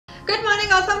Good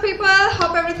morning, awesome people.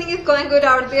 Hope everything is going good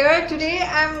out there. Today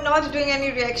I'm not doing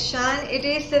any reaction. It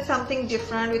is something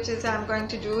different which is I'm going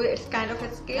to do. It's kind of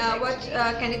a skit. What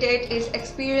candidate is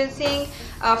experiencing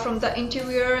from the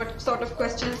interviewer, what sort of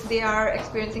questions they are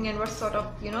experiencing and what sort of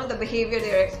the behavior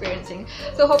they are experiencing.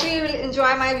 So hope you will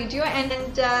enjoy my video and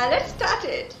let's start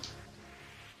it.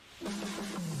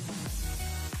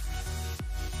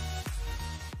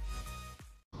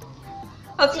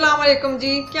 अस्सलाम वालेकुम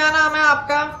जी, क्या नाम है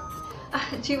आपका?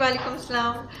 जी वालेकुम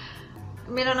सलाम,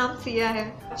 मेरा नाम सिया है।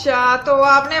 अच्छा, तो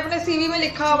आपने अपने सीवी में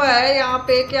लिखा हुआ है यहाँ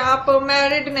पे कि आप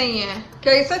मैरिड नहीं हैं,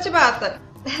 क्या ये सच बात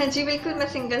है? जी बिल्कुल, मैं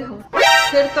सिंगल हूँ।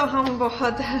 फिर तो हम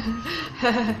बहुत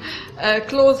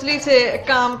क्लोजली से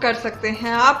काम कर सकते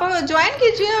हैं। आप ज्वाइन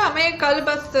कीजिए हमें कल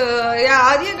बस, या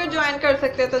आज ही अगर ज्वाइन कर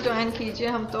सकते हैं तो ज्वाइन कीजिए।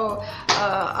 हम तो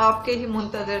आपके ही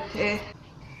मुंतजर थे।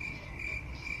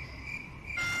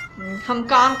 हम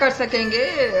काम कर सकेंगे,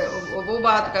 वो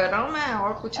बात कर रहा हूँ मैं,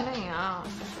 और कुछ नहीं। हाँ,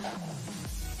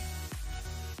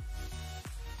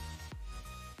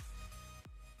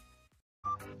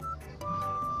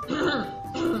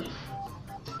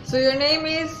 So your name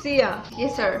is Sia?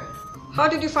 Yes sir. How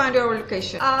did you find your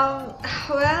location?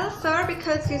 Well sir,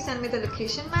 because you sent me the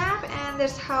location map and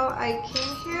that's how I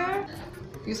came here.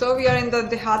 You saw we are in the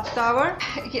Dehat Tower?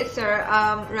 Yes sir,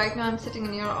 right now I'm sitting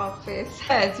in your office.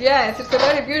 Yes, it's a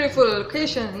very beautiful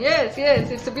location. Yes,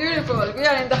 it's beautiful. We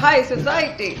are in the high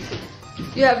society.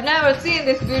 You have never seen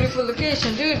this beautiful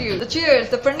location, did you? The chairs,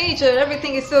 the furniture,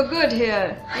 everything is so good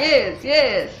here.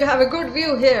 Yes. You have a good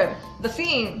view here. The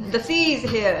sea is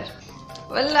here.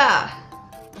 Wallah.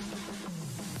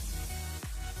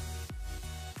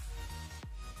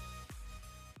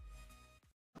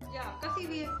 आपका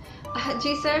CV है?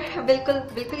 जी sir,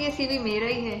 बिल्कुल ये CV मेरा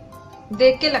ही है।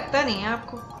 देख के लगता नहीं है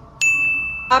आपको।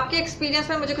 आपके एक्सपीरियंस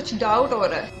में मुझे कुछ डाउट हो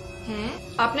रहा है।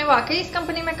 आपने वाकई इस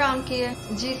कंपनी में काम किया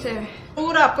है? जी सर।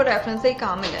 जरूर आपको रेफरेंस से ही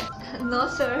काम मिला है। No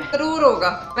sir. जरूर होगा,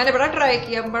 मैंने बड़ा ट्राई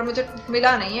किया पर मुझे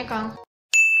मिला नहीं है काम।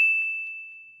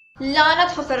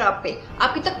 लानत हो सर आप पे,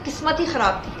 आपकी तो किस्मत ही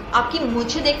खराब थी। आपकी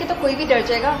मुझे देख के तो कोई भी डर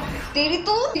जाएगा। तेरी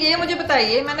तो ये मुझे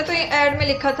बताइए, मैंने तो ये एड में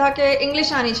लिखा था कि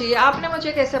इंग्लिश आनी चाहिए, आपने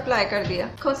मुझे कैसे अप्लाई कर दिया?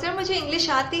 खो सर, मुझे इंग्लिश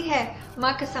आती है,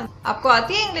 माँ कसम। आपको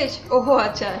आती है इंग्लिश? ओहो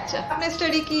अच्छा। आपने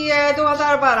स्टडी की है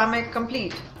 2012 में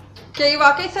कंप्लीट, क्या ये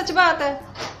वाकई सच बात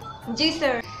है? जी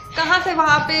सर। कहाँ से?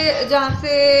 वहाँ पे जहाँ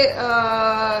से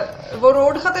वो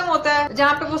रोड खत्म होता है,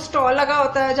 जहाँ पे वो स्टॉल लगा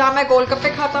होता है, जहाँ मैं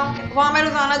गोलगप्पे खाता हूँ, वहाँ मैं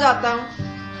रोजाना जाता हूँ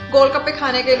गोलगप्पे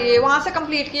खाने के लिए। वहां से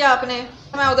कंप्लीट किया आपने?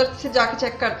 मैं उधर से जाके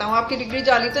चेक करता हूँ, आपकी डिग्री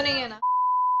जाली तो नहीं है ना?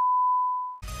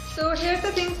 So here's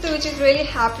the things which is really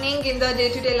happening in the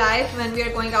day-to-day life when we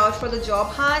are going out for the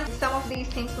job hunt. Some of these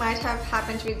things might have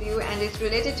happened with you and it's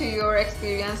related to your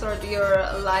experience or to your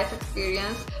life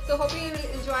experience. So hope you will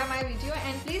enjoy my video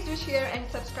and please do share and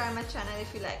subscribe my channel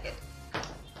if you like it.